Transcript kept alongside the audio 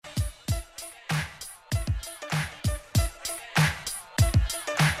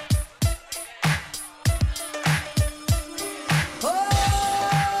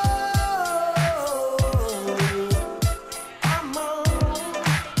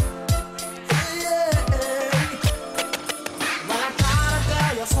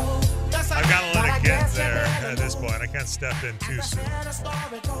stepped in too soon.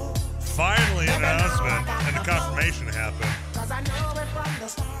 Finally, an announcement and the confirmation happened.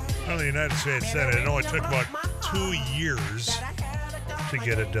 On the United States Senate, it only took about 2 years to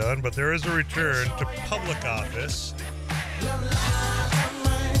get it done, but there is a return to public office.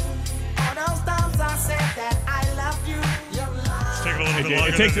 It's taking a little bit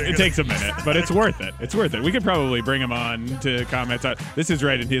longer. It takes a minute, but it's worth it. It's worth it. We could probably bring him on to comment on. This is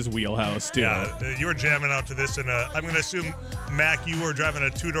right in his wheelhouse, too. Yeah, you were jamming out to this, and I'm going to assume, Mac, you were driving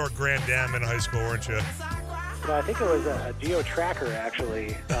a two-door Grand Am in high school, weren't you? No, I think it was a Geo Tracker,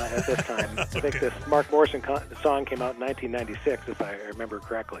 actually, at this time. I think this Mark Morrison song came out in 1996, if I remember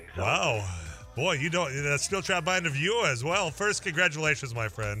correctly. So. Wow. Boy, that's Steel Trap Band of you as well. First, congratulations, my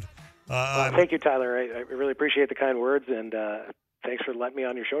friend. Thank you, Tyler. I really appreciate the kind words, and thanks for letting me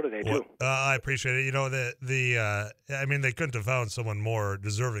on your show today, too. I appreciate it. You know, I mean, they couldn't have found someone more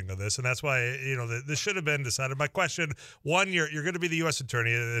deserving of this, and that's why, this should have been decided. My question, one, you're going to be the U.S.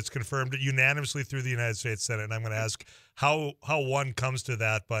 Attorney. It's confirmed unanimously through the United States Senate, and I'm going to ask how one comes to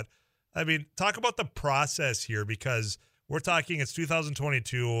that. But, I mean, talk about the process here, because we're talking, it's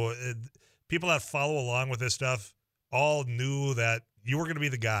 2022. People that follow along with this stuff all knew that you were going to be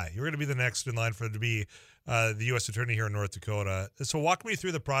the guy. You were going to be the next in line to be the U.S. Attorney here in North Dakota. So walk me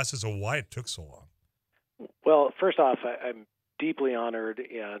through the process of why it took so long. Well, first off, I'm deeply honored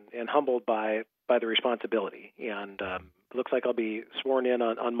and humbled by the responsibility. And it looks like I'll be sworn in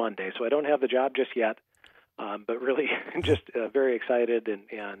on Monday. So I don't have the job just yet, but really just very excited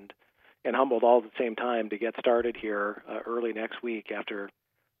and humbled all at the same time to get started here early next week after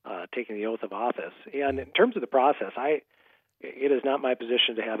taking the oath of office. And in terms of the process, it is not my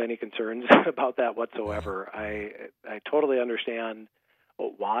position to have any concerns about that whatsoever. I totally understand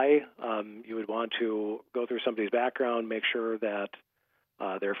why you would want to go through somebody's background, make sure that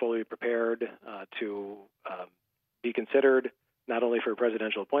they're fully prepared to be considered not only for a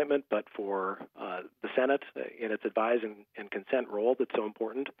presidential appointment, but for the Senate in its advise and consent role that's so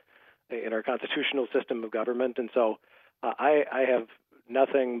important in our constitutional system of government. And so I have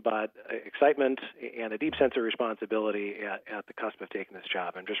nothing but excitement and a deep sense of responsibility at the cusp of taking this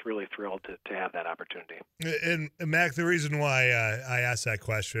job. I'm just really thrilled to have that opportunity. And Mac, the reason why I asked that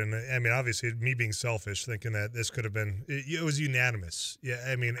question, I mean, obviously me being selfish, thinking that this could have been, it was unanimous. Yeah,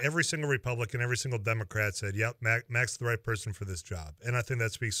 I mean, every single Republican, every single Democrat said, yep, Mac's the right person for this job. And I think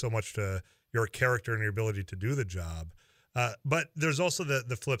that speaks so much to your character and your ability to do the job. But there's also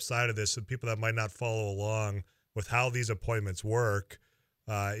the flip side of this, of people that might not follow along with how these appointments work.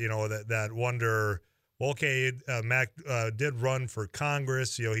 That wonder, well, okay, Mac did run for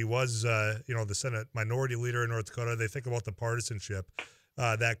Congress. He was, the Senate Minority Leader in North Dakota. They think about the partisanship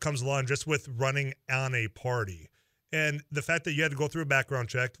that comes along just with running on a party. And the fact that you had to go through a background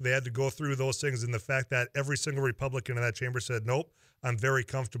check, they had to go through those things, and the fact that every single Republican in that chamber said, nope, I'm very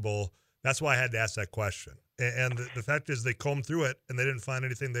comfortable. That's why I had to ask that question. And the fact is they combed through it, and they didn't find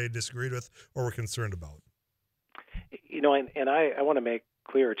anything they disagreed with or were concerned about. And I want to make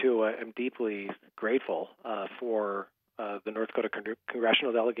clear, too, I'm deeply grateful for the North Dakota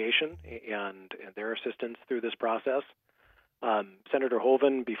congressional delegation and their assistance through this process. Senator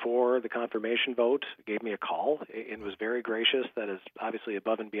Hoeven, before the confirmation vote, gave me a call and was very gracious. That is obviously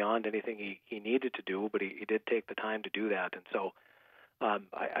above and beyond anything he needed to do, but he did take the time to do that. And so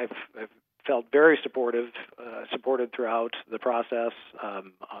I've felt very supported throughout the process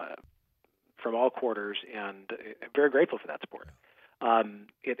from all quarters, and I'm very grateful for that support.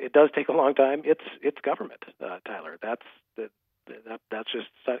 It does take a long time. It's government, Tyler. That's just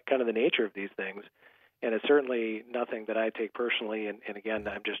kind of the nature of these things, and it's certainly nothing that I take personally. And again,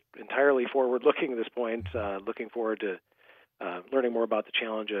 I'm just entirely forward-looking at this point, looking forward to learning more about the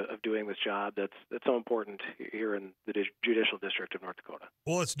challenge of doing this job that's so important here in the Judicial District of North Dakota.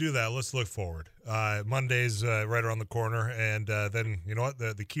 Well, let's do that. Let's look forward. Monday's right around the corner, and then, you know what?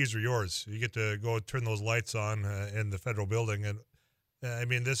 The keys are yours. You get to go turn those lights on in the federal building. And, I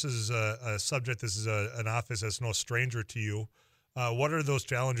mean, this is a subject, this is an office that's no stranger to you. What are those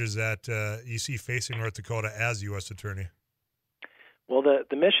challenges that you see facing North Dakota as U.S. Attorney? Well,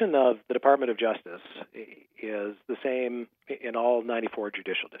 the mission of the Department of Justice is the same in all 94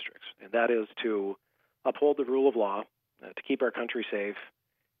 judicial districts, and that is to uphold the rule of law, to keep our country safe,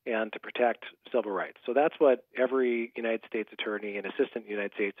 and to protect civil rights. So that's what every United States attorney and assistant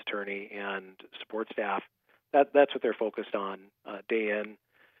United States attorney and support staff, that's what they're focused on day in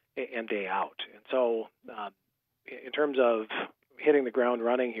and day out. And so in terms of hitting the ground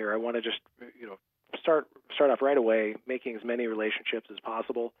running here, I want to just start off right away, making as many relationships as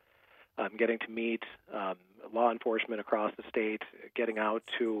possible, getting to meet law enforcement across the state, getting out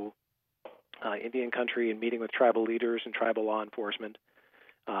to Indian country and meeting with tribal leaders and tribal law enforcement.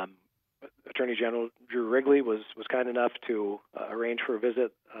 Attorney General Drew Wrigley was kind enough to arrange for a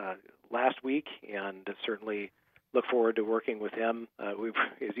visit last week, and certainly look forward to working with him. We've,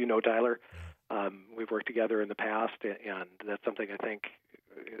 as you know, Tyler, we've worked together in the past, and that's something I think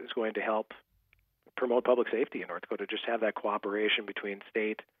is going to help promote public safety in North Dakota. Just have that cooperation between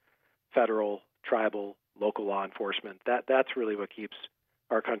state, federal, tribal, local law enforcement. That's really what keeps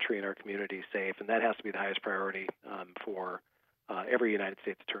our country and our communities safe, and that has to be the highest priority for every United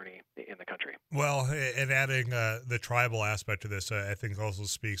States attorney in the country. Well, and adding the tribal aspect to this, I think also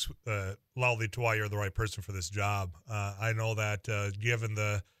speaks loudly to why you're the right person for this job. I know that given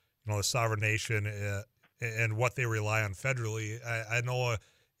the the sovereign nation and what they rely on federally, I know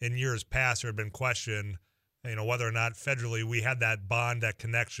in years past there have been question, whether or not federally we had that bond, that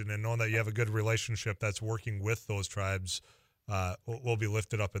connection, and knowing that you have a good relationship that's working with those tribes will be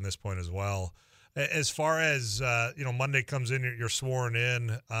lifted up in this point as well. As far as, Monday comes in, you're sworn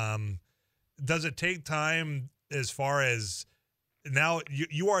in. Does it take time as far as now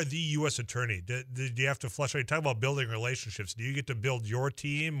you are the U.S. attorney? Do you have to flesh out? You talk about building relationships. Do you get to build your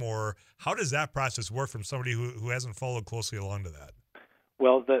team, or how does that process work from somebody who hasn't followed closely along to that?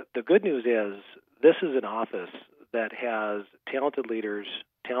 Well, the good news is this is an office that has talented leaders,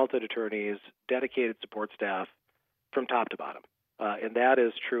 talented attorneys, dedicated support staff from top to bottom. And that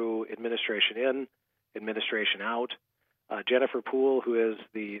is true administration in, administration out. Jennifer Poole, who is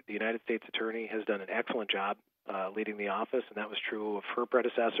the United States Attorney, has done an excellent job leading the office, and that was true of her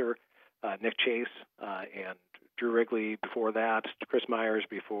predecessor, Nick Chase, and Drew Wrigley before that, Chris Myers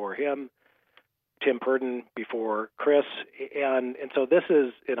before him, Tim Purdon before Chris. And so this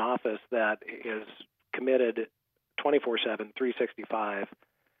is an office that is committed 24/7, 365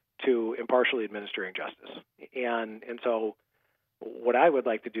 to impartially administering justice. And so what I would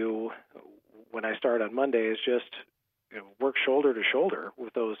like to do when I start on Monday is just work shoulder to shoulder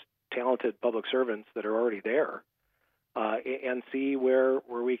with those talented public servants that are already there, and see where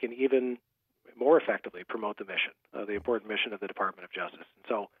we can even more effectively promote the mission, the important mission of the Department of Justice. And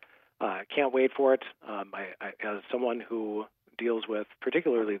so I can't wait for it. As someone who deals with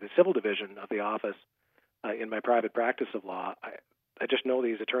particularly the civil division of the office in my private practice of law, I just know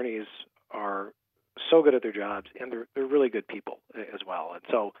these attorneys are so good at their jobs, and they're really good people as well. And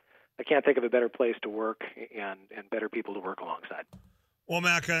so I can't think of a better place to work and better people to work alongside. Well,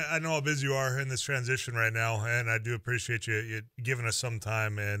 Mac, I know how busy you are in this transition right now, and I do appreciate you giving us some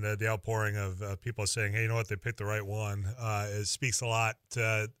time, and the outpouring of people saying, hey, you know what, they picked the right one. It speaks a lot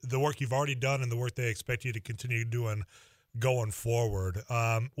to the work you've already done and the work they expect you to continue doing going forward.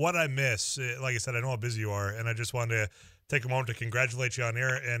 What I miss, like I said, I know how busy you are, and I just wanted to take a moment to congratulate you on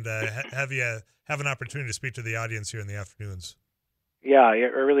air and have you have an opportunity to speak to the audience here in the afternoons. Yeah, I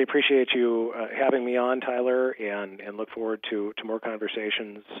really appreciate you having me on, Tyler, and look forward to more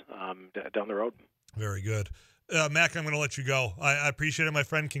conversations down the road. Very good. Mac, I'm going to let you go. I appreciate it, my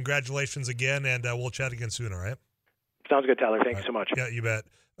friend. Congratulations again, and we'll chat again soon, all right? Sounds good, Tyler. Thank you so much. Yeah, you bet.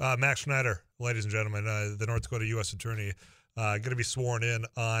 Mac Schneider, ladies and gentlemen, the North Dakota U.S. Attorney, going to be sworn in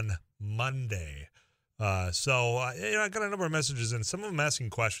on Monday. So I got a number of messages in, some of them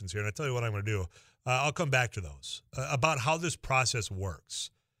asking questions here, and I tell you what I'm going to do. I'll come back to those about how this process works,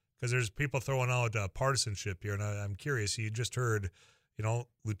 because there's people throwing out partisanship here, and I'm curious. You just heard, what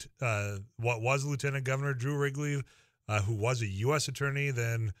was Lieutenant Governor Drew Wrigley, who was a U.S. attorney,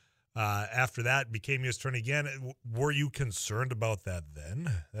 then after that became U.S. attorney again. Were you concerned about that then?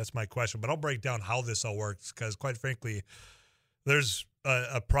 That's my question. But I'll break down how this all works, because quite frankly, there's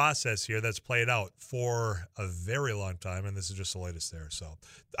a process here that's played out for a very long time, and this is just the latest there. So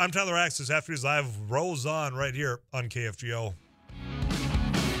I'm Tyler Axis. After News Live rolls on right here on KFGO.